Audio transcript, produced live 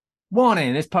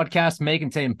Warning, this podcast may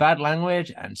contain bad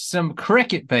language and some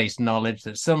cricket-based knowledge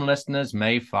that some listeners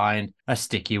may find a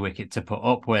sticky wicket to put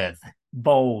up with.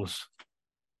 Bowls.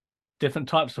 Different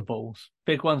types of balls.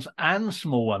 Big ones and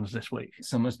small ones this week.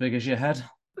 Some as big as your head.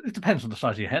 It depends on the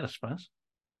size of your head, I suppose.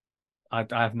 I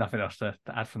have nothing else to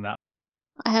add from that.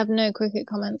 I have no cricket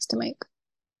comments to make.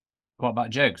 What about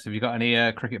jokes? Have you got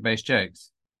any cricket-based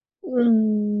jokes?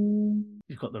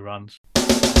 You've got the runs.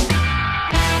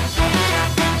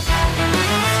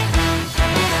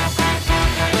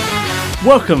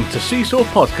 Welcome to Seesaw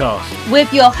Podcast.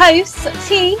 With your hosts,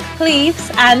 T, Cleves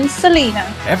and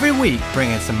Selena. Every week,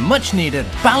 bringing some much-needed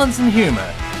balance and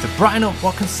humour to brighten up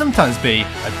what can sometimes be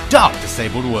a dark,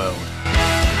 disabled world.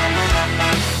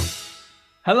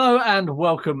 Hello and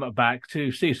welcome back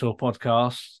to Seesaw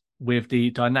Podcast with the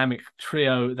dynamic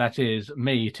trio that is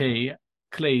me, T,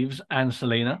 Cleves and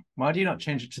Selena. Why do you not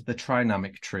change it to the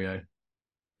trinamic trio?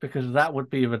 Because that would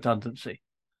be a redundancy.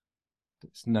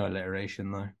 It's no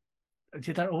alliteration, though.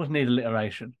 You don't always need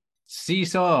alliteration.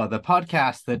 Seesaw, the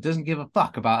podcast that doesn't give a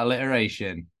fuck about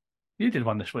alliteration. You did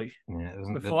one this week. Yeah, it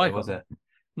wasn't Before good, was it?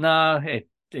 No, it.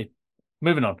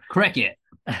 Moving on. Cricket.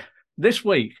 This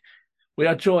week, we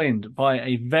are joined by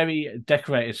a very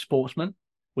decorated sportsman.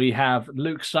 We have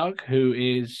Luke Sugg, who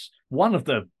is one of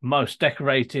the most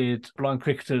decorated blind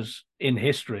cricketers in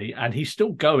history, and he's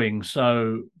still going.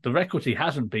 So the record he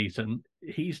hasn't beaten,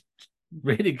 he's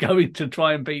really going to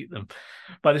try and beat them.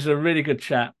 But it's a really good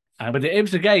chat. And with the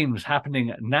IBSA games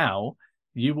happening now,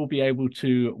 you will be able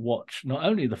to watch not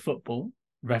only the football,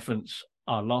 reference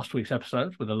our last week's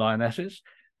episode with the Lionesses,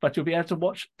 but you'll be able to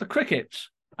watch the cricket.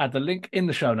 Add the link in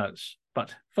the show notes.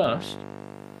 But first,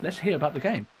 let's hear about the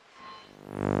game.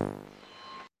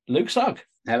 Luke Sugg.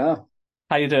 Hello.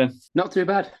 How you doing? Not too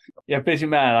bad. Yeah, busy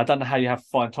man. I don't know how you have to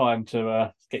find time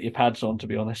to get your pads on, to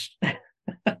be honest.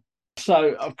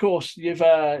 So, of course, you've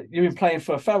been playing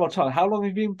for a fair old time. How long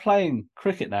have you been playing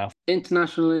cricket now?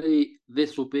 Internationally,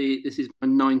 this is my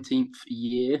 19th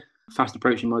year, fast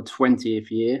approaching my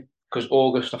 20th year. Because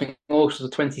August the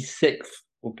 26th,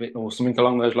 or something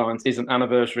along those lines, is an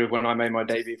anniversary of when I made my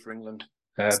debut for England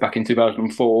back in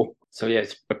 2004. So, yeah,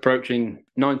 it's approaching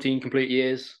 19 complete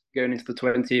years, going into the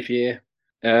 20th year.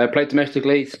 Played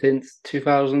domestically since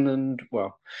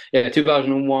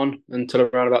 2001 until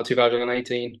around about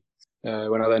 2018.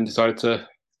 When I then decided to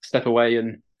step away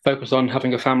and focus on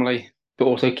having a family, but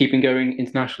also keeping going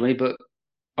internationally. But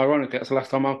ironically, that's the last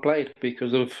time I've played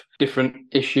because of different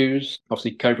issues,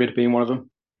 obviously COVID being one of them.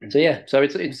 So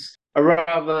it's a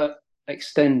rather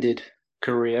extended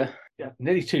career. Yeah,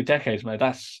 nearly 2 decades, mate.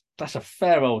 That's a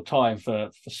fair old time for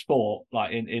sport,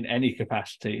 like in any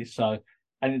capacity. So,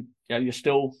 and you're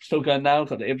still going now.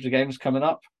 Got the IBSA games coming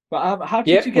up. But how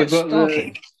did you get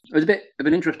started? It was a bit of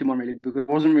an interesting one, really, because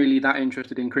I wasn't really that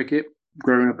interested in cricket.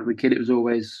 Growing up as a kid, it was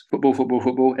always football, football,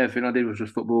 football. Everything I did was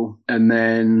just football. And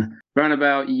then around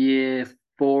about year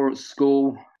 4 at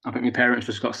school, I think my parents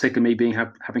just got sick of me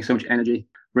having so much energy,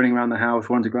 running around the house,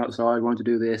 wanting to go outside, wanting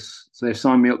to do this. So they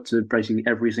signed me up to basically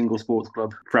every single sports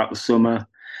club throughout the summer,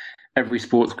 every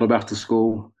sports club after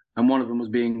school. And one of them was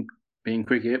being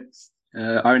cricket.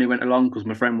 I only went along because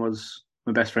my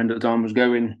best friend at the time was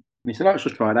going. And he said, let's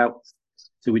just try it out.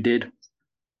 So we did.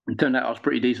 It turned out I was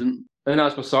pretty decent. And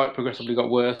as my sight progressively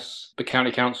got worse, the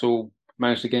county council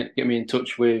managed to get me in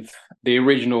touch with the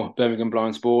original Birmingham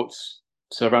Blind Sports.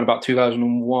 So around about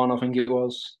 2001, I think it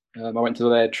was. I went to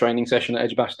their training session at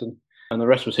Edgbaston. And the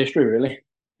rest was history, really.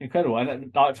 Incredible.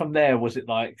 And like from there, was it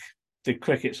like, did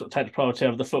cricket sort of take the priority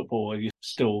over the football? Or are you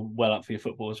still well up for your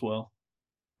football as well?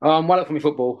 I'm well up for my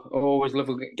football. I always love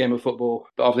a game of football.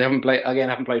 But obviously I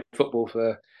haven't played football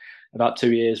for about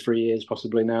 2 years, 3 years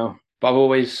possibly now. But I've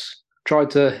always tried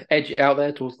to edge it out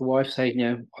there towards the wife, saying,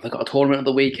 they've got a tournament at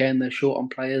the weekend, they're short on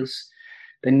players,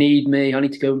 they need me, I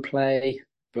need to go and play.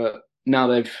 But now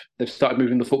they've started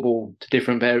moving the football to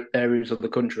different areas of the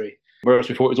country. Whereas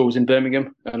before it was always in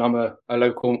Birmingham, and I'm a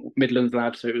local Midlands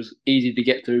lad, so it was easy to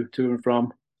get to and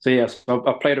from. So yes,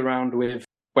 I've played around with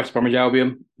West Bromwich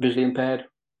Albion, visually impaired,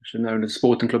 which is known as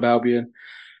Sporting Club Albion.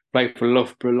 Played for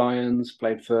Loughborough Lions,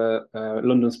 played for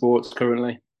London Sports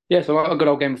currently. Yeah, so a good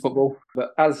old game of football.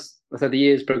 But as I said, the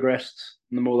years progressed,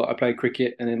 and the more that I played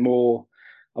cricket, and then more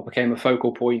I became a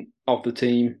focal point of the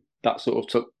team, that sort of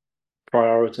took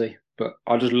priority. But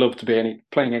I just love to be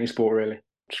playing any sport, really.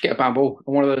 Just get a bat ball.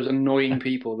 I'm one of those annoying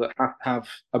people that have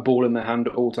a ball in their hand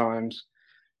at all times,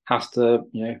 has to,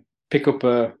 pick up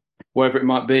wherever it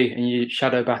might be, and you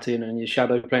shadow batting and you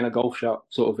shadow playing a golf shot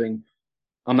sort of thing.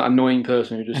 I'm that annoying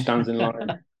person who just stands in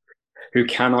line, who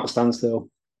cannot stand still.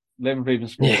 Living, breathing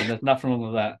sport, and there's nothing wrong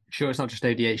with that. Sure, it's not just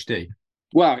ADHD.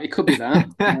 Well, it could be that.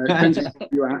 Depends who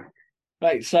you ask.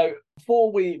 Right, so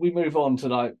before we move on to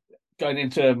like going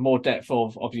into more depth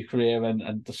of your career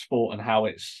and the sport and how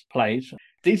it's played,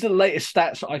 these are the latest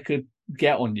stats I could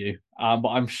get on you, but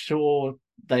I'm sure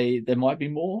there might be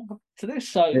more to this.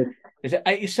 So Yeah. is it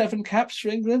 87 caps for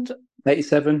England?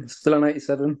 87, still on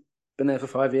 87. Been there for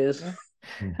 5 years.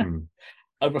 Yeah.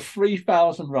 Over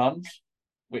 3,000 runs,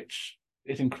 which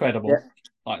is incredible. Yeah.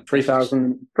 Like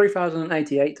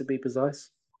 3,088 to be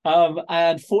precise.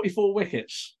 and 44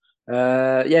 wickets.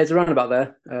 Yeah, it's around about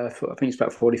there. I think it's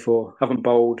about 44. Haven't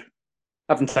bowled.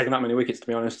 Haven't taken that many wickets, to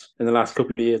be honest, in the last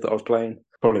couple of years that I was playing.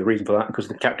 Probably the reason for that, because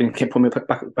the captain kept putting me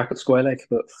back at square leg.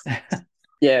 But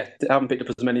yeah, I haven't picked up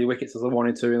as many wickets as I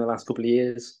wanted to in the last couple of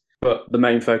years. But the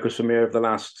main focus for me over the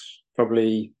last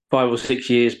probably 5 or 6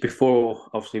 years before,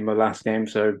 obviously, my last game,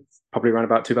 so probably around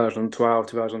about 2012,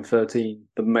 2013,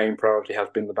 the main priority has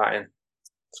been the batting.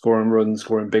 Scoring runs,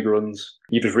 scoring big runs.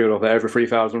 You just reeled off there, over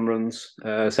 3,000 runs.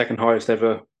 Second highest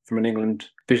ever from an England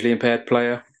visually impaired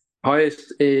player.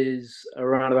 Highest is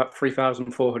around about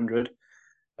 3,400.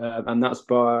 And that's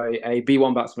by a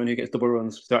B1 batsman who gets double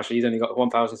runs. So actually, he's only got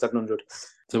 1,700.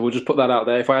 So we'll just put that out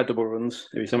there. If I had double runs,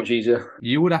 it'd be so much easier.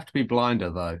 You would have to be blinder,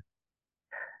 though.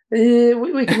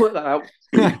 We could work that out.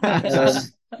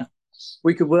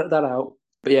 We could work that out.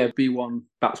 But yeah, B1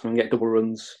 batsmen get double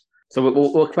runs. So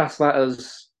we'll class that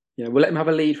as, we'll let him have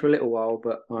a lead for a little while,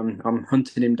 but I'm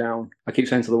hunting him down. I keep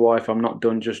saying to the wife, I'm not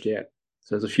done just yet.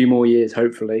 So there's a few more years,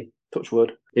 hopefully, touch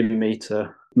wood, in me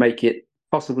to make it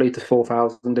possibly to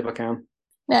 4,000 if I can.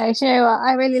 No, do you know what?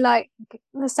 I really like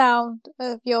the sound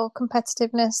of your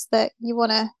competitiveness that you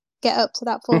want to get up to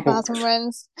that 4,000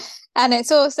 runs. And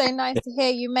it's also nice to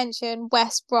hear you mention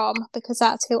West Brom, because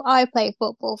that's who I play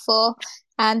football for.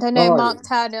 And I know Mark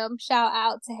Turnham, shout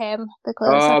out to him,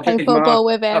 because I play football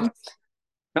with him.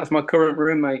 That's my current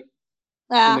roommate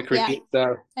in the cricket. Yeah.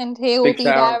 So and he will be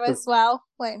there as well,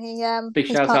 won't he? Big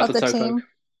shout out to Toto. Team.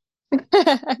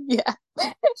 Yeah.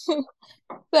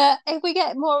 But if we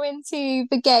get more into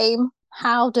the game,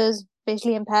 how does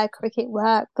visually impaired cricket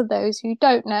work? For those who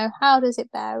don't know, how does it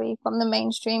vary from the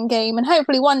mainstream game? And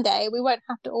hopefully one day we won't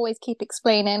have to always keep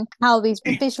explaining how these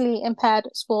visually impaired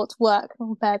sports work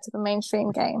compared to the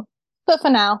mainstream game. But for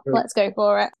now, let's go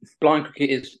for it. Blind cricket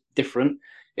is different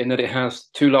in that it has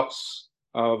 2 lots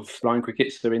of blind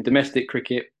cricket. So in domestic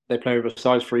cricket, they play with a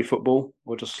size 3 football,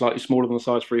 or just slightly smaller than a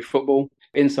size 3 football.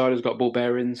 Inside has got ball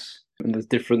bearings, and there's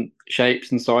different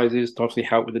shapes and sizes to obviously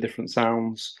help with the different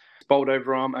sounds. Bowled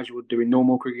over arm, as you would do in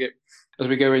normal cricket. As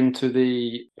we go into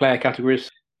the player categories,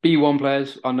 B1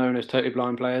 players are known as totally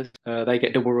blind players. They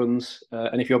get double runs,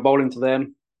 and if you're bowling to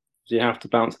them, you have to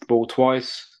bounce the ball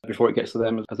twice before it gets to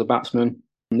them as a batsman.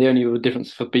 And the only other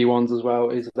difference for B1s as well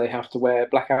is they have to wear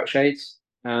blackout shades,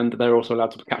 and they're also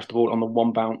allowed to catch the ball on the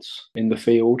one bounce in the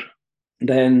field.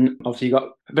 Then obviously you've got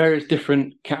various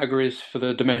different categories for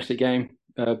the domestic game.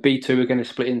 B2 again is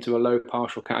split into a low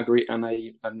partial category and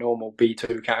a normal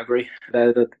B2 category.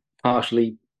 They're the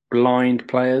partially blind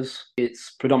players.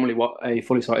 It's predominantly what a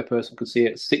fully sighted person could see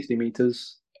at 60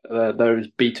 metres. Those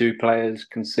B2 players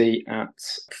can see at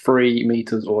 3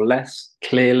 metres or less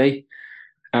clearly.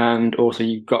 And also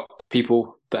you've got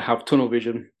people that have tunnel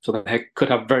vision, so they could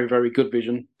have very, very good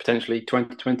vision, potentially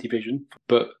 20/20 vision,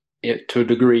 but to a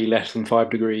degree less than 5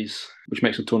 degrees, which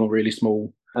makes the tunnel really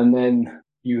small. And then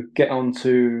you get on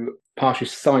to partially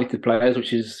sighted players,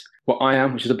 which is what I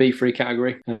am, which is a B3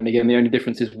 category. And again, the only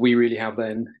difference is we really have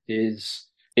then is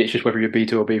it's just whether you're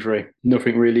B2 or B3.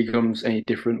 Nothing really comes any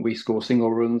different. We score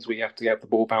single runs. We have to get the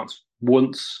ball bounced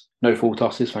once. No full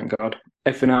tosses, thank God.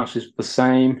 Everything else is the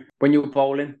same. When you're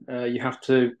bowling, you have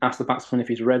to ask the batsman if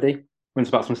he's ready. When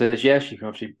the batsman says yes, you can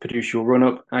obviously produce your run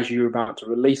up. As you're about to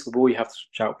release the ball, you have to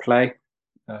shout play.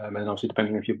 And obviously,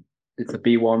 depending if it's a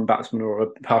B1 batsman or a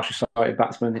partially sighted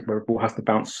batsman, where a ball has to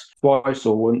bounce twice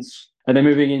or once. And then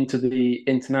moving into the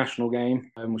international game,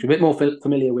 which I'm a bit more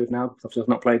familiar with now, because I've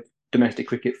not played domestic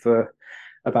cricket for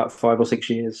about 5 or 6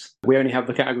 years. We only have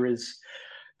the categories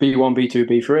B1, B2,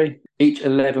 B3. Each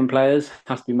 11 players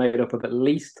has to be made up of at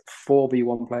least 4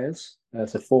 B1 players,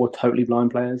 so 4 totally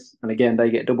blind players. And again, they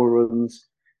get double runs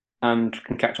and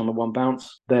can catch on the one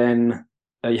bounce. Then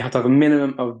you have to have a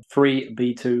minimum of 3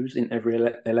 B2s in every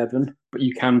 11, but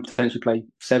you can potentially play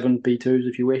 7 B2s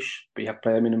if you wish, but you have to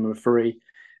play a minimum of 3.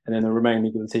 And then the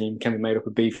remaining of the team can be made up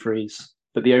of B3s.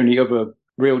 But the only other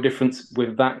real difference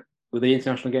with that, with the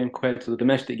international game compared to the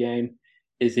domestic game,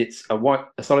 is it's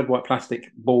a solid white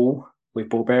plastic ball with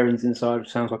ball bearings inside,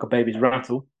 which sounds like a baby's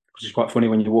rattle, which is quite funny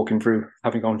when you're walking through,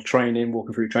 having gone to training,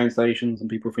 walking through train stations, and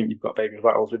people think you've got baby's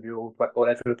rattles with you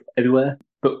all everywhere.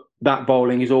 But that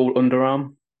bowling is all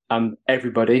underarm. and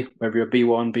everybody, whether you're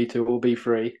B1, B2, or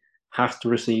B3, has to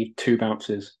receive 2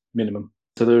 bounces minimum.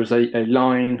 So there's a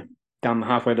line down the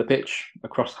halfway of the pitch,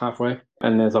 across halfway,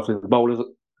 and there's obviously the bowler's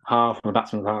half and the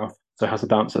batsman's half. So it has to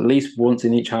bounce at least once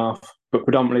in each half, but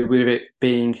predominantly with it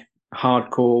being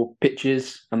hardcore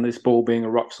pitches and this ball being a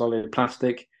rock solid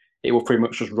plastic, it will pretty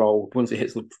much just roll. Once it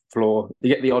hits the floor, you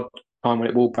get the odd time when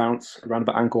it will bounce around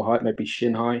about ankle height, maybe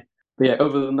shin high. But yeah,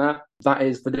 other than that, that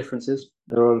is the differences.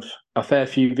 There are a fair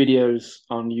few videos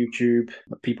on YouTube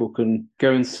that people can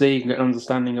go and see and get an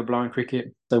understanding of blind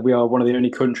cricket. So we are one of the only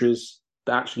countries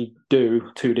that actually do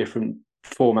 2 different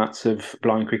formats of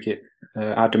blind cricket.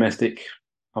 Our domestic,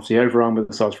 obviously overarm with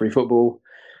the size 3 football,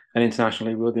 and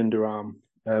internationally with underarm.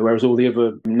 Whereas all the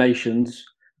other nations,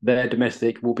 their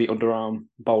domestic will be underarm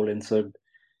bowling. So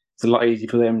it's a lot easier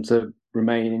for them to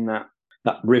remain in that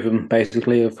rhythm,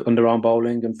 basically, of underarm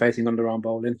bowling and facing underarm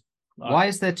bowling. Why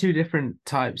is there 2 different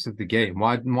types of the game?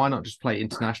 Why not just play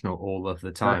international all of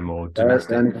the time or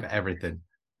domestic for everything?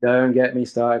 Don't get me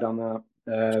started on that.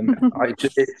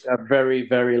 It's a very,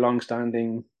 very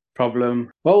long-standing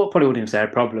problem. Well, I probably wouldn't even say a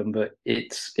problem, but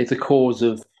it's a cause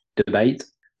of debate,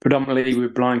 predominantly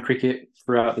with blind cricket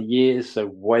throughout the years. So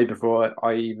way before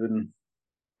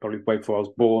probably way before I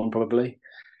was born, probably,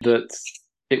 that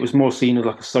it was more seen as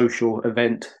like a social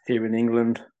event here in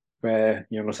England, where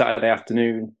on a Saturday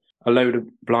afternoon, a load of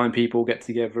blind people get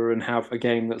together and have a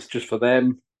game that's just for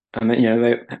them, and then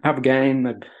they have a game,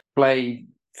 they play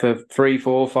for 3,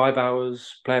 4, 5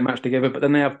 hours, play a match together, but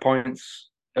then they have pints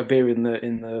of beer in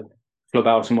the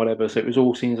clubhouse and whatever. So it was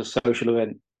all seen as a social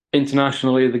event.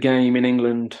 Internationally, the game in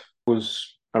England was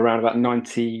around about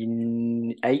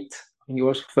 1998. I think it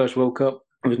was first World Cup.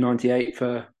 It was 98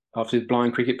 for obviously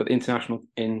blind cricket, but the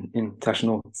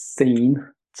international scene.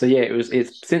 So yeah,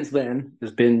 it's since then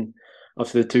there's been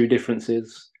obviously the 2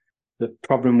 differences. The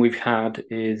problem we've had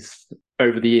is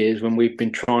over the years when we've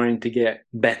been trying to get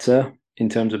better in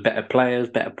terms of better players,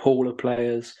 better pool of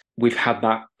players, we've had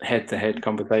that head-to-head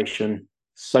conversation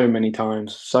so many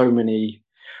times, so many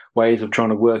ways of trying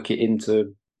to work it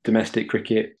into domestic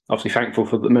cricket. Obviously thankful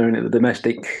for the moment the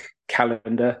domestic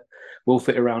calendar will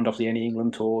fit around obviously any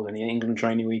England tours, any England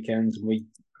training weekends, and we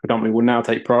predominantly will now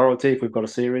take priority if we've got a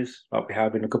series like we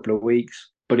have in a couple of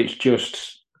weeks. But it's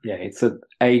just, it's an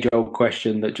age-old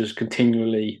question that just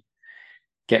continually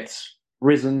gets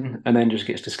risen and then just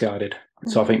gets discarded.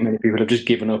 So I think many people have just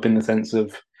given up in the sense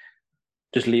of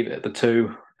just leave it at the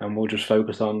 2 and we'll just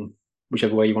focus on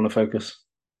whichever way you want to focus.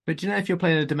 But do you know, if you're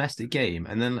playing a domestic game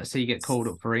and then let's say you get called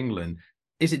up for England,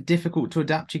 is it difficult to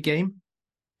adapt your game?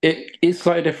 It is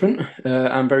slightly different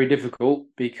and very difficult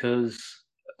because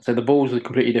the balls are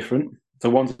completely different.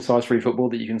 So one's a size 3 football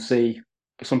that you can see,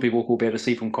 some people will be able to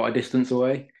see from quite a distance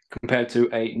away, compared to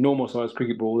a normal size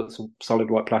cricket ball that's a solid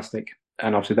white plastic.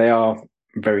 And obviously they are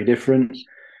very different.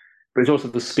 But it's also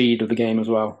the speed of the game as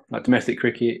well. Like domestic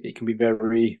cricket, it can be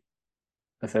very,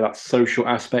 let's say, that social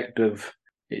aspect of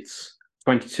it's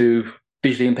 22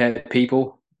 visually impaired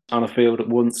people on a field at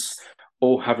once,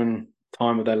 all having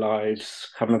time of their lives,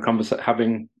 having a conversation,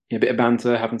 having a bit of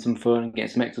banter, having some fun,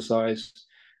 getting some exercise.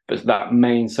 But it's that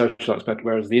main social aspect,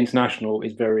 whereas the international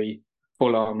is very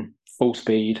full on, full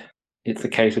speed. It's a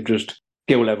case of just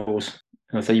skill levels.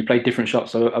 And so you play different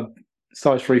shots. So a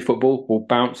size 3 football will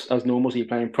bounce as normal. So you're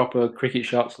playing proper cricket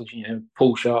shots,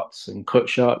 pull shots and cut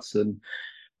shots and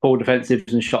pull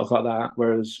defensives and shots like that.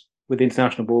 Whereas with the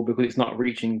international ball, because it's not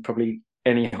reaching probably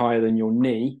any higher than your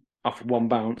knee off one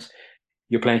bounce,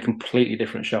 you're playing completely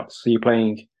different shots. So you're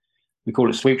playing, we call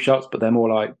it sweep shots, but they're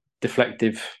more like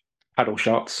deflective paddle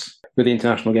shots with the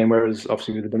international game. Whereas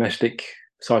obviously with the domestic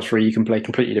size 3, you can play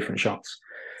completely different shots.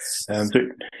 So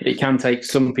it can take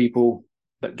some people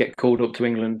that get called up to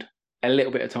England a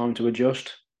little bit of time to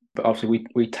adjust, but obviously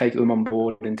we take them on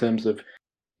board in terms of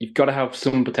you've got to have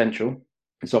some potential.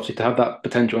 So obviously to have that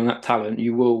potential and that talent,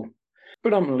 you will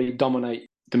predominantly dominate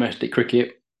domestic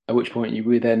cricket, at which point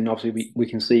we then obviously we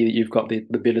can see that you've got the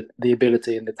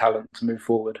ability and the talent to move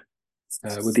forward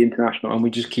with the international, and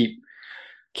we just keep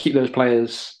those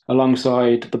players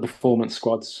alongside the performance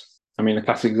squads. I mean, a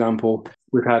classic example,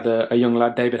 we've had a young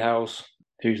lad, David Howes,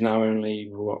 who's now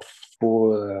only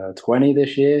 20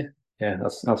 this year. Yeah,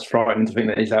 that's frightening to think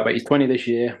that he's out, but he's 20 this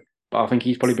year. But I think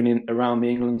he's probably been around the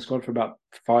England squad for about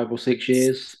 5 or 6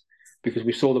 years because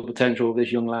we saw the potential of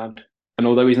this young lad. And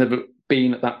although he's never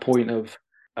been at that point of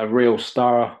a real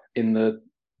star in the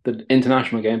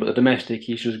international game, but the domestic,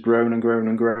 he's just grown and grown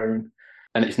and grown.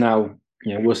 And it's now,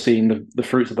 we're seeing the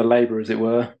fruits of the labour, as it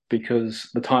were, because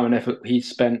the time and effort he's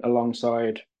spent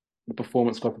alongside the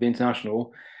performance squad for the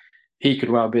international, he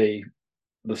could well be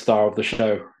the star of the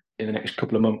show in the next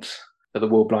couple of months. at the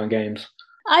World Blind Games.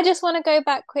 I just want to go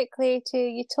back quickly to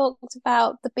you talked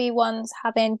about the B1s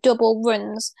having double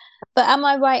runs, but am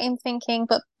I right in thinking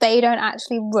but they don't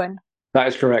actually run? That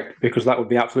is correct, because that would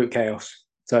be absolute chaos.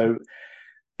 So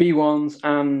B1s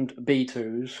and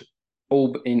B2s,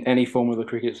 all in any form of the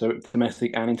cricket, so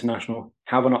domestic and international,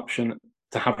 have an option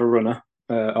to have a runner.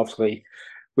 Obviously,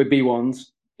 with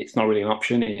B1s, it's not really an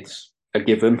option, it's a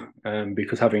given,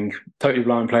 because having totally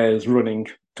blind players running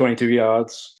 22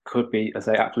 yards could be, I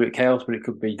say, absolute chaos, but it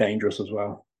could be dangerous as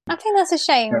well. I think that's a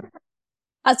shame. Yeah.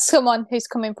 As someone who's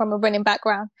coming from a running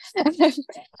background, I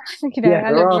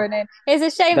Yeah, love running. It's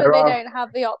a shame that they are. don't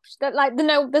have the option. That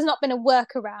there's not been a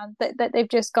workaround that they've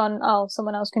just gone, oh,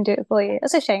 someone else can do it for you.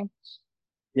 It's a shame.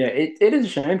 Yeah, it is a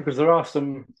shame because there are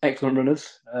some excellent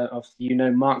runners. Obviously,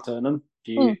 Mark Turnham.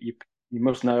 You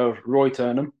must know of Roy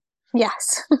Turnham,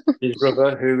 Yes. his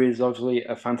brother, who is obviously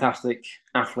a fantastic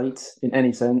athlete in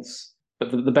any sense.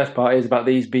 But the best part is about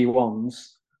these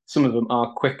B1s, some of them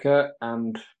are quicker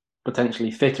and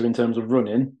potentially fitter in terms of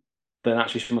running than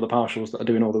actually some of the partials that are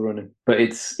doing all the running. But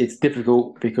it's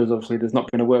difficult because obviously there's not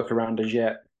been a workaround as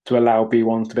yet to allow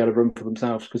B1s to be able to run for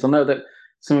themselves. Because I know that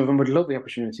some of them would love the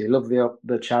opportunity, love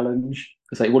the challenge,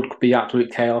 because it would be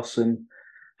absolute chaos and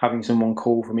having someone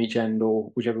call from each end or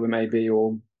whichever it may be,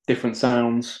 or different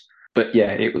sounds. But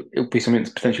yeah, it would be something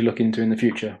to potentially look into in the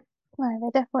future. No,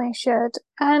 they definitely should.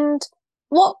 And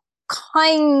what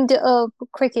kind of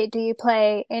cricket do you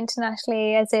play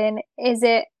internationally? As in, is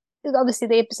it obviously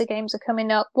the IBSA games are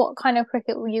coming up? What kind of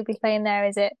cricket will you be playing there?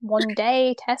 Is it one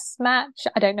day test match?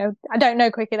 I don't know. I don't know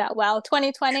cricket that well.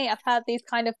 2020, I've heard these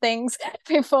kind of things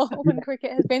before when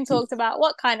cricket has been talked about.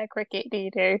 What kind of cricket do you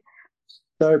do?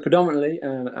 So predominantly,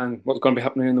 and what's going to be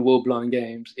happening in the World Blind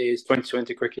Games is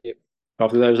 2020 cricket.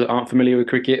 For those that aren't familiar with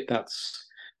cricket, that's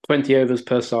 20 overs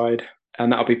per side,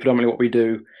 and that'll be predominantly what we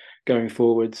do going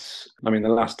forwards. I mean, the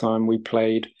last time we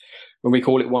played, when we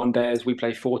call it one days, we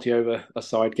play 40 over a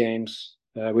side games.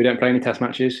 We don't play any test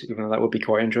matches, even though that would be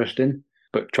quite interesting.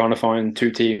 But trying to find two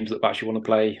teams that actually want to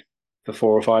play for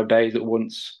 4 or 5 days at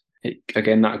once,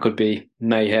 again, that could be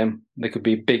mayhem. There could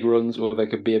be big runs, or there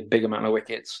could be a big amount of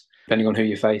wickets, depending on who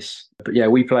you face. But yeah,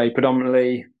 we play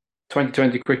predominantly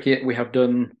 2020 cricket. We have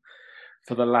done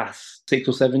for the last 6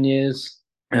 or 7 years.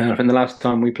 I think the last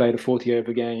time we played a 40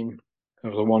 over game, it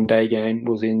was a one day game,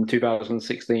 was in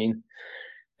 2016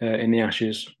 in the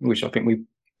Ashes, which I think we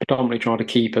predominantly try to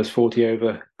keep as 40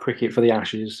 over cricket for the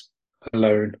Ashes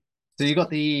alone. So you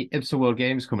got the IBSA World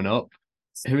Games coming up.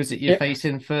 Who is it you're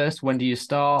facing first? When do you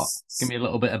start? Give me a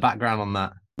little bit of background on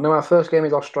that. No, our first game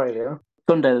is Australia,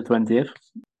 Sunday the 20th,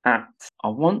 at, I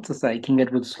want to say, King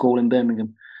Edward's School in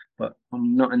Birmingham, but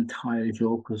I'm not entirely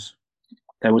sure because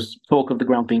there was talk of the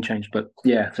ground being changed. But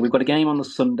yeah, so we've got a game on the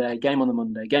Sunday, game on the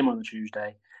Monday, game on the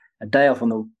Tuesday, a day off on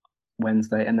the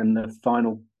Wednesday, and then the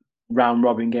final round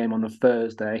robin game on the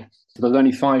Thursday. So there's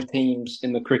only 5 teams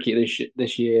in the cricket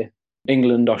this year: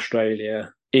 England,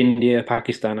 Australia, India,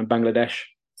 Pakistan, and Bangladesh.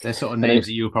 They're sort of names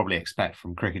that you would probably expect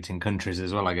from cricketing countries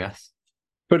as well, I guess.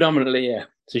 Predominantly, yeah.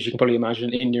 So as you can probably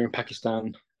imagine, India and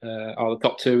Pakistan are the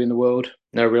top 2 in the world.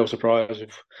 No real surprise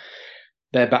with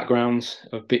their backgrounds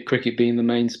of cricket being the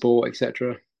main sport,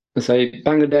 etc. And so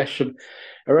Bangladesh are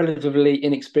a relatively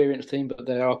inexperienced team, but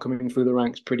they are coming through the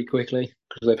ranks pretty quickly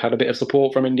because they've had a bit of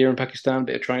support from India and Pakistan, a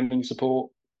bit of training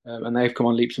support, and they've come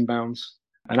on leaps and bounds.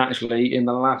 And actually, in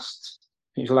the last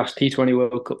T20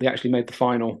 World Cup, they actually made the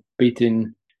final,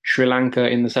 beating Sri Lanka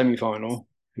in the semi-final,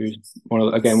 who's one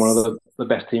of the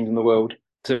best teams in the world.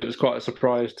 So it was quite a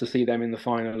surprise to see them in the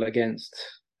final against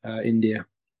India.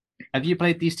 Have you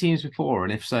played these teams before?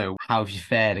 And if so, how have you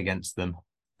fared against them?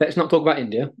 Let's not talk about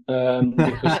India,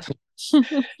 because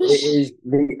it is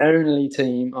the only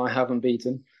team I haven't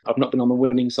beaten. I've not been on the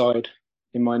winning side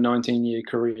in my 19-year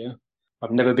career.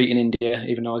 I've never beaten India,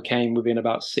 even though I came within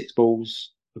about 6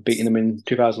 balls of beating them in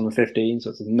 2015, so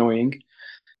it's annoying.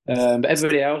 But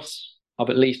everybody else,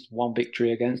 I've at least one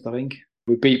victory against, I think.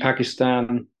 We beat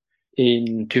Pakistan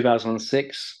in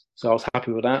 2006, so I was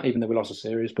happy with that, even though we lost a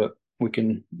series. But we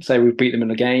can say we've beat them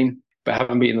in a game, but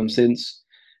haven't beaten them since.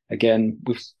 Again,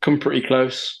 we've come pretty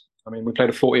close. I mean, we played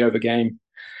a 40 over game,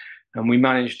 and we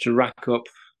managed to rack up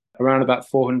around about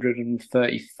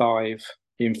 435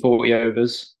 in 40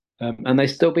 overs, and they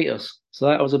still beat us. So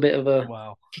that was a bit of a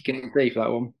kick in the teeth,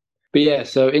 that one. But yeah,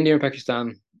 so India and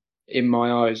Pakistan, in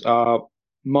my eyes, are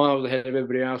miles ahead of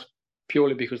everybody else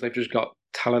purely because they've just got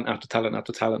talent after talent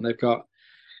after talent.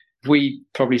 We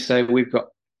probably say we've got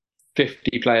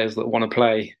 50 players that want to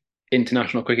play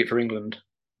international cricket for England.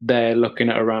 They're looking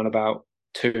at around about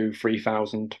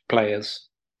 2,000-3,000 players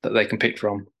that they can pick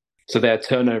from. So their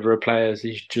turnover of players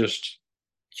is just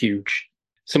huge.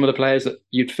 Some of the players that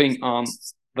you'd think aren't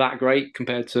that great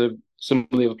compared to some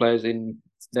of the other players in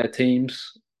their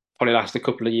teams probably last a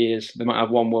couple of years. They might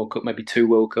have one World Cup, maybe two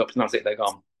World Cups, and that's it, they're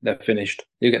gone. They're finished.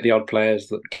 You get the odd players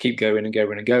that keep going and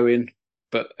going and going.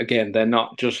 But again, they're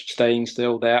not just staying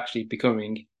still, they're actually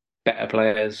becoming better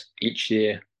players each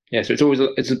year. Yeah, so it's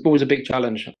always a big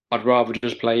challenge. I'd rather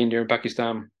just play India and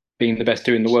Pakistan being the best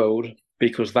two in the world,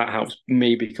 because that helps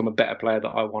me become a better player that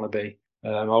I want to be.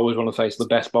 I always want to face the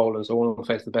best bowlers. I want to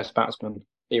face the best batsmen,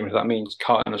 even if that means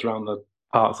carting us around the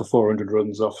park for 400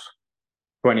 runs off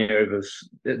 20 overs.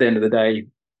 At the end of the day,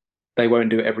 they won't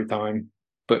do it every time,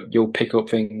 but you'll pick up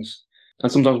things.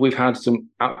 And sometimes we've had some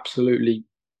absolutely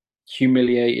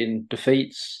humiliating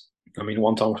defeats. I mean,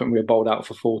 one time I think we were bowled out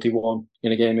for 41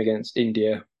 in a game against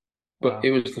India. But wow.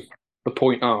 It was the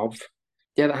point of,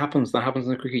 yeah, that happens. That happens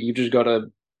in the cricket. You've just got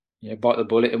to bite the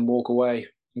bullet and walk away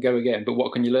and go again. But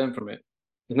what can you learn from it?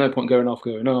 There's no point going,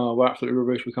 oh, we're absolutely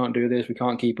rubbish. We can't do this. We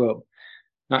can't keep up.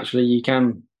 Actually, you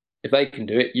can. If they can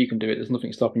do it, you can do it. There's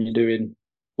nothing stopping you doing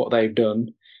what they've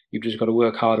done. You've just got to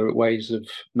work harder at ways of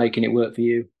making it work for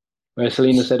you. Where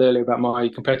Selena said earlier about my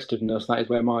competitiveness, that is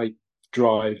where my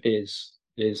drive is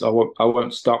I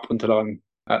won't stop until I'm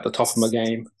at the top of my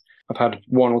game. I've had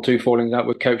one or two fallings out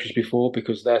with coaches before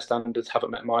because their standards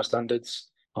haven't met my standards.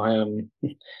 I am,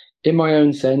 in my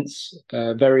own sense,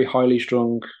 a very highly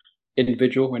strung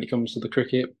individual when it comes to the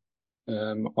cricket.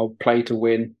 I'll play to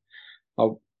win.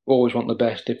 I'll always want the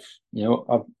best.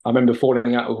 I remember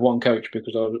falling out with one coach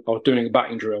because I was doing a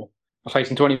batting drill. I was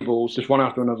facing 20 balls, just one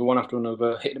after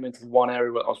another, hitting them into the one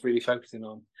area that I was really focusing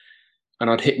on. And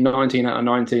I'd hit 19 out of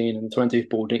 19, and the 20th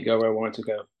ball didn't go where I wanted to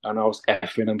go. And I was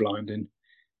effing and blinding. And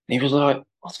he was like,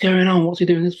 what's going on? What's he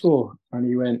doing this for? And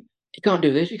he went, you can't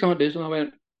do this, you can't do this. And I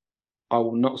went, I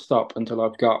will not stop until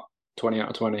I've got 20 out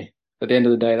of 20. At the end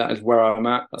of the day, that is where I'm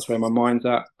at. That's where my mind's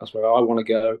at. That's where I want to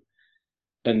go.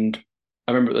 And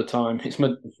I remember at the time, it's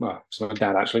my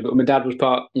dad actually, but my dad was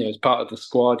part of the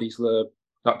squad. He's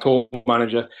that tour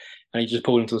manager. And he just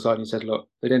pulled him to the side and he said, look,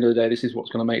 at the end of the day, this is what's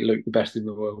going to make Luke the best in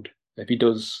the world. If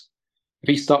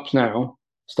he stops now,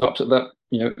 stops at that,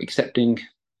 accepting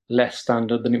less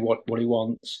standard than what he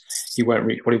wants, he won't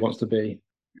reach what he wants to be.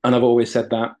 And I've always said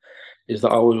that, is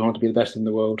that I always wanted to be the best in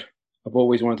the world. I've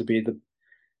always wanted to be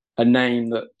a name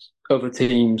that other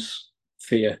teams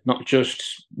fear, not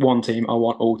just one team. I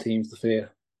want all teams to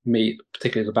fear me,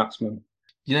 particularly as a batsman.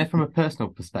 From a personal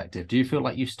perspective, do you feel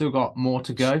like you've still got more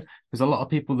to go? Because a lot of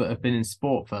people that have been in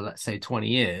sport for, let's say, 20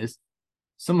 years,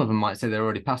 some of them might say they're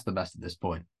already past the best at this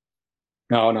point.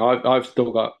 No, I've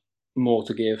still got more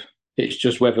to give. It's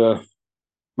just whether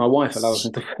my wife allows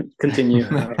me to continue.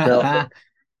 I've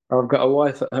got a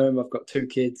wife at home. I've got two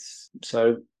kids.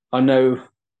 So I know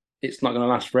it's not going to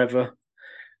last forever.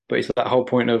 But it's that whole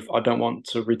point of I don't want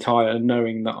to retire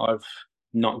knowing that I've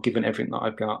not given everything that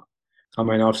I've got. I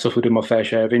mean, I've suffered with my fair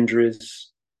share of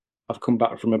injuries. I've come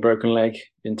back from a broken leg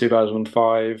in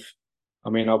 2005. I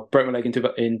mean, I broke my leg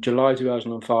in July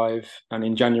 2005, and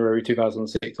in January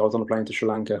 2006, I was on a plane to Sri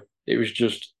Lanka. It was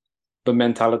just the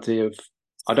mentality of,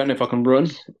 I don't know if I can run.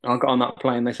 And I got on that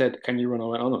plane, they said, can you run? I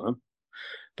went, I don't know.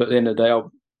 But at the end of the day,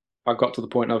 I got to the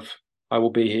point of, I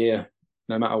will be here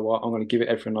no matter what. I'm going to give it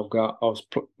everything I've got. I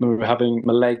remember having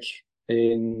my leg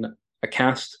in a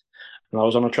cast, and I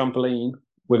was on a trampoline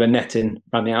with a netting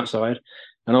around the outside,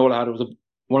 and all I had was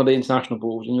one of the international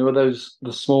balls. And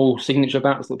the small signature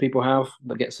bats that people have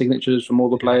that get signatures from all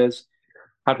the players.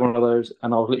 Had one of those,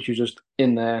 and I was literally just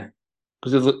in there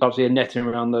because there's obviously a netting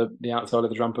around the outside of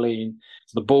the trampoline.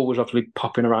 So the ball was obviously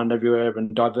popping around everywhere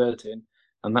and diverting,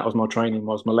 and that was my training.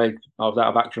 Was my leg? I was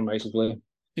out of action basically.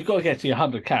 You've got to get to your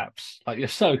 100 caps. Like, you're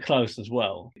so close as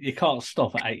well. You can't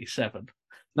stop at 87.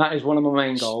 That is one of my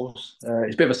main goals.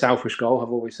 It's a bit of a selfish goal.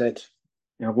 I've always said,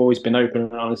 I've always been open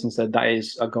and honest and said that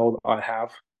is a goal that I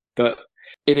have. But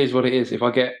it is what it is. If I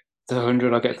get to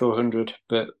 100, I get to 100.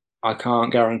 But I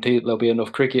can't guarantee that there'll be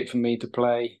enough cricket for me to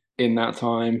play in that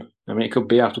time. I mean, it could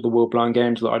be after the World Blind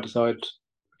Games that I decide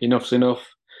enough's enough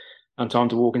and time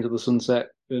to walk into the sunset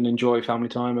and enjoy family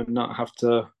time and not have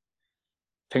to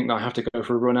think that I have to go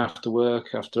for a run after work,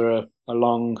 after a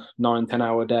long 9-10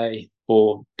 hour day,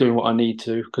 or doing what I need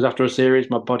to. Because after a series,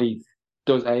 my body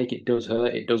does ache, it does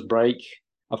hurt, it does break.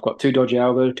 I've got 2 dodgy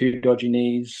elbows, 2 dodgy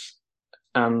knees,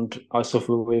 and I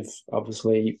suffer with,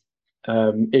 obviously,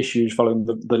 issues following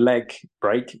the leg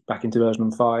break back in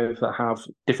 2005 that have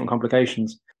different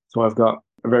complications. So I've got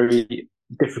a very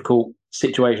difficult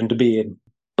situation to be in.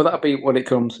 But that'll be what it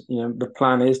comes. The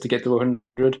plan is to get to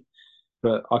 100.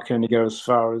 But I can only go as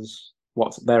far as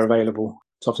what's there available.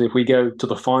 So obviously, if we go to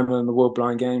the final in the World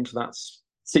Blind Games, that's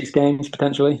 6 games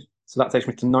potentially. So that takes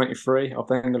me to 93. I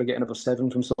think I'm going to get another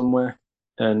 7 from somewhere.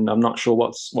 And I'm not sure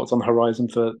what's on the horizon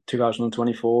for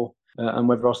 2024 and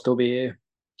whether I'll still be here.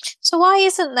 So why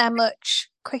isn't there much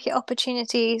cricket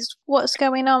opportunities? What's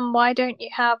going on? Why don't you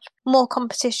have more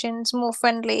competitions, more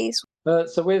friendlies?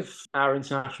 So with our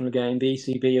international game, the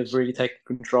ECB have really taken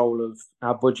control of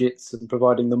our budgets and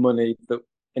providing the money that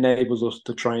enables us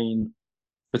to train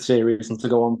for series and to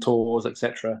go on tours,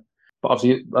 etc. But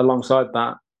obviously, alongside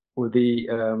that, with the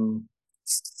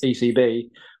ECB,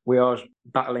 we are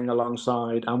battling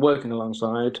alongside and working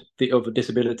alongside the other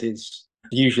disabilities.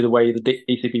 Usually, the way the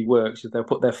ECB works is they'll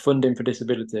put their funding for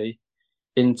disability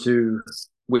into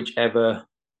whichever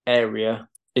area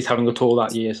is having a tour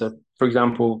that year. So, for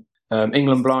example,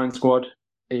 England Blind Squad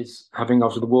is having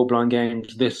obviously the World Blind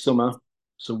Games this summer.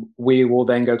 So we will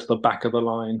then go to the back of the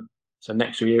line. So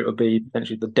next year it'll be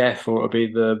potentially the deaf, or it'll be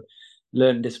the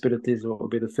learning disabilities, or it'll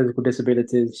be the physical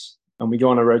disabilities, and we go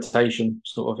on a rotation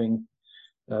sort of thing.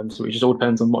 So it just all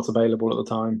depends on what's available at the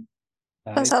time.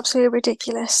 That's absolutely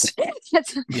ridiculous.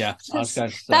 Yeah, I was going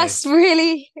to say. That's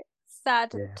really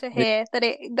sad Yeah. to hear that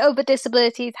other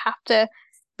disabilities have to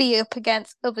be up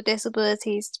against other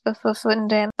disabilities for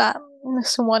funding. That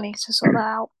someone needs to sort that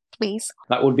out, please.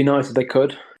 That would be nice if they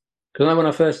could. Because I know when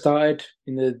I first started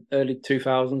in the early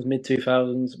 2000s, mid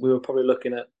 2000s, we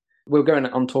were going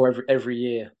on tour every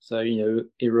year. So,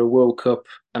 either a World Cup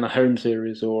and a home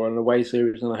series, or an away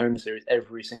series and a home series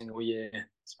every single year.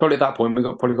 It's probably at that point we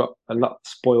probably got a lot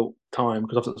spoilt time,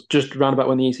 because just around about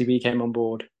when the ECB came on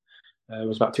board, it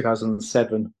was about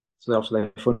 2007. So obviously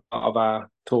they funded part of our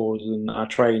tours and our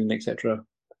training, etc.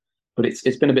 But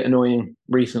it's been a bit annoying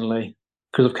recently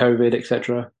because of COVID,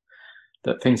 etc.,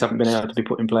 that things haven't been able to be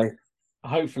put in place.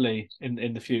 Hopefully,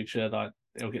 in the future, like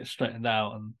it'll get straightened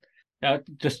out, and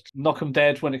just knock them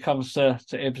dead when it comes to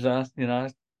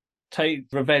Ibza. Take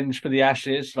revenge for the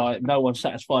Ashes. Like, no one's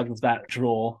satisfied with that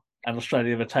draw, and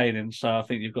Australia retaining. So I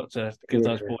think you've got to give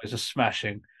those boys a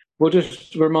smashing. We'll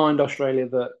just remind Australia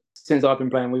that since I've been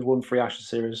playing, we've won 3 Ashes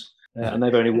series, and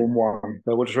they've only won 1.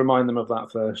 So we'll just remind them of that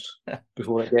first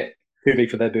before they get too big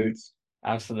for their boots.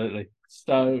 Absolutely.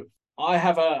 So I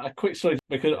have a quick story,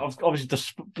 because obviously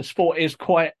the sport is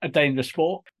quite a dangerous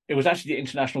sport. It was actually the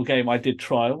international game I did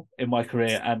trial in my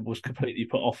career and was completely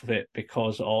put off of it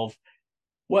because of,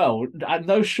 well, at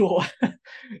no short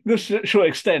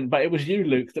extent, but it was you,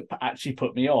 Luke, that actually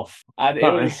put me off. And it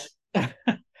was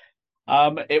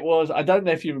it was, I don't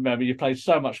know if you remember, you played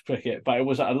so much cricket, but it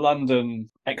was at a London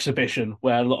exhibition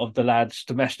where a lot of the lads,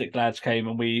 domestic lads, came,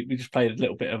 and we just played a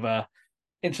little bit of a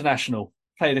international,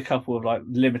 played a couple of like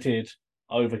limited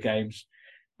over games.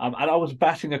 And I was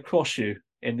batting across you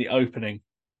in the opening.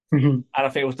 And I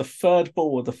think it was the third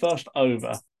ball of the first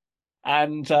over.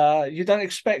 And you don't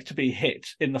expect to be hit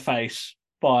in the face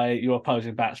by your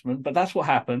opposing batsman, but that's what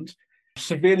happened.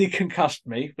 Severely concussed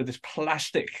me with this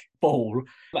plastic ball.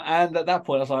 And at that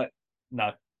point, I was like,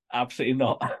 no, absolutely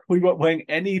not. We weren't wearing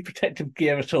any protective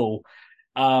gear at all.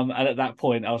 And at that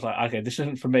point, I was like, okay, this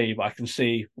isn't for me, but I can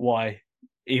see why,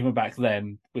 even back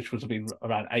then, which would have been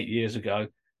around 8 years ago,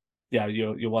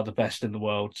 you're one of the best in the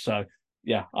world. So,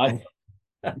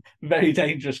 very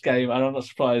dangerous game, and I'm not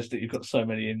surprised that you've got so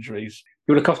many injuries.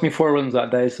 It would have cost me 4 runs that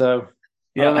day, so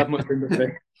I don't have much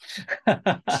sympathy.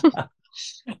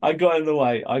 I got in the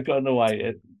way.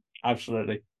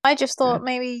 Absolutely. I just thought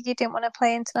maybe you didn't want to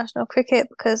play international cricket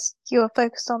because you were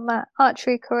focused on that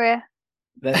archery career.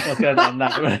 Let's not go down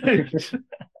that route.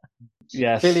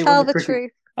 Yes. Tell the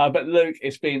truth. But Luke,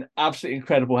 it's been absolutely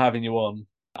incredible having you on,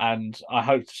 and I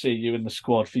hope to see you in the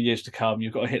squad for years to come.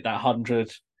 You've got to hit that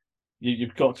 100.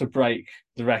 You've got to break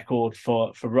the record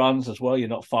for runs as well. You're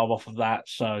not far off of that.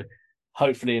 So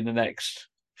hopefully in the next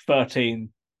 13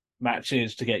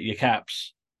 matches to get your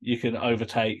caps, you can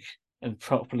overtake and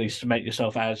properly cement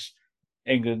yourself as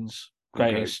England's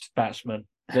greatest batsman,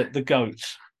 the GOAT,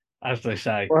 as they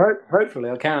say. Well,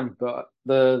 hopefully I can. But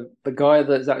the guy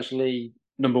that's actually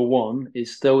number 1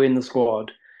 is still in the squad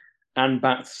and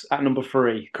bats at number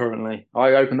 3 currently.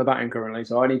 I open the batting currently,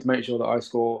 so I need to make sure that I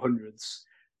score hundreds.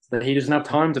 That he doesn't have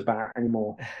time to bat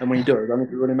anymore. And when he does, I need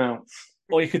to run him out.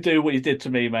 Or you could do what you did to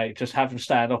me, mate. Just have him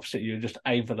stand opposite you and just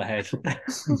aim for the head.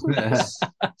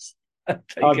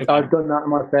 I've done that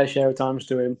my fair share of times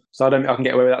to him. So I can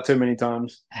get away with that too many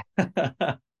times.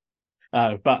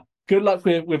 But good luck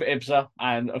with Ibza.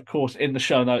 And of course, in the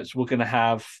show notes, we're going to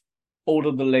have all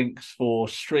of the links for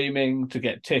streaming to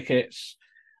get tickets.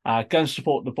 Go and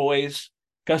support the boys.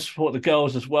 Go support the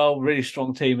girls as well. Really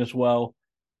strong team as well.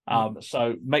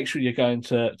 So make sure you're going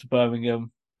to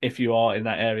Birmingham if you are in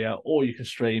that area, or you can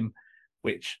stream,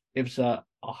 which Ibza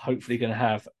are hopefully going to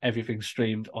have everything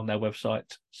streamed on their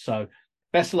website. So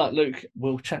best of luck, Luke.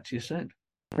 We'll chat to you soon.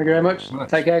 Thank you very much.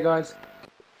 Take care, guys.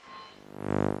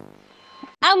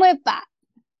 And we're back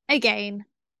again.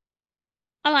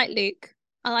 I like Luke.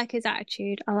 I like his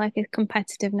attitude. I like his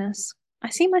competitiveness. I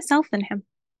see myself in him.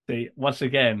 See, once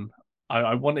again,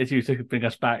 I wanted you to bring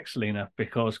us back, Selena,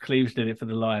 because Cleves did it for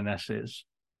the Lionesses,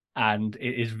 and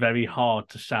it is very hard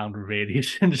to sound really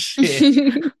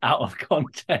sincere out of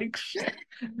context.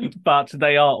 But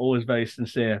they are always very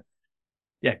sincere.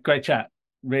 Yeah, great chat.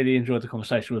 Really enjoyed the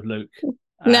conversation with Luke.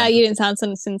 No, you didn't sound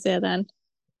so sincere then.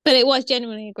 But it was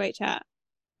genuinely a great chat.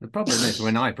 The problem is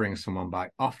when I bring someone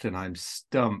back, often I'm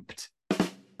stumped.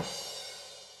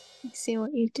 I see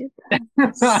what you did there.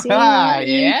 See what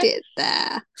you did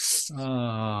there.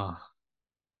 Oh.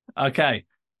 Okay.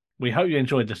 We hope you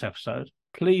enjoyed this episode.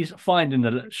 Please find in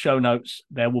the show notes,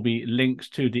 there will be links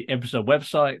to the episode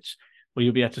websites where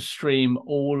you'll be able to stream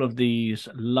all of these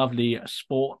lovely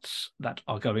sports that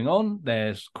are going on.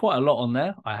 There's quite a lot on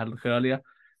there. I had a look earlier.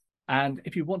 And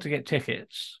if you want to get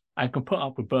tickets and can put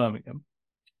up with Birmingham,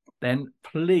 then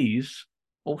please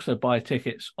also buy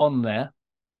tickets on there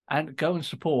and go and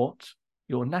support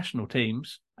your national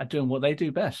teams at doing what they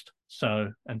do best.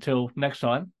 So until next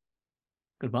time,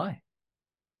 goodbye.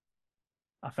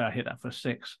 I think I hit that for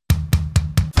 6.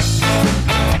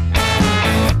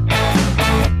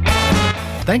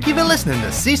 Thank you for listening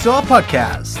to Seesaw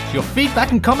Podcast. Your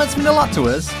feedback and comments mean a lot to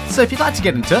us, so if you'd like to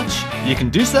get in touch, you can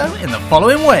do so in the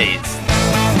following ways.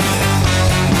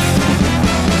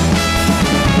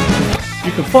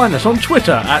 You can find us on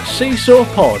Twitter at Seesaw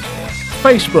Pod,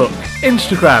 Facebook,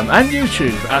 Instagram and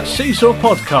YouTube at Seesaw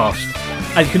Podcast.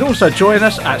 And you can also join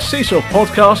us at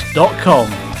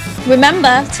seesawpodcast.com.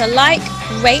 Remember to like,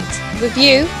 rate,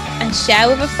 review and share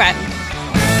with a friend.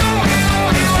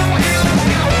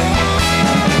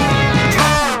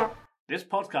 This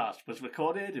podcast was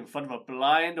recorded in front of a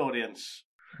blind audience.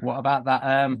 What about that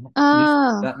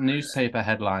that newspaper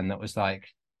headline that was like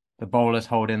the bowler's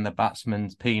holding the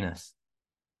batsman's penis?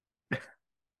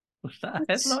 Was that a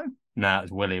headline? No, it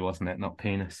was Willie, wasn't it? Not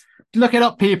penis. Look it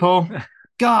up, people.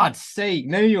 God's sake,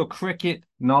 know your cricket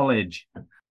knowledge.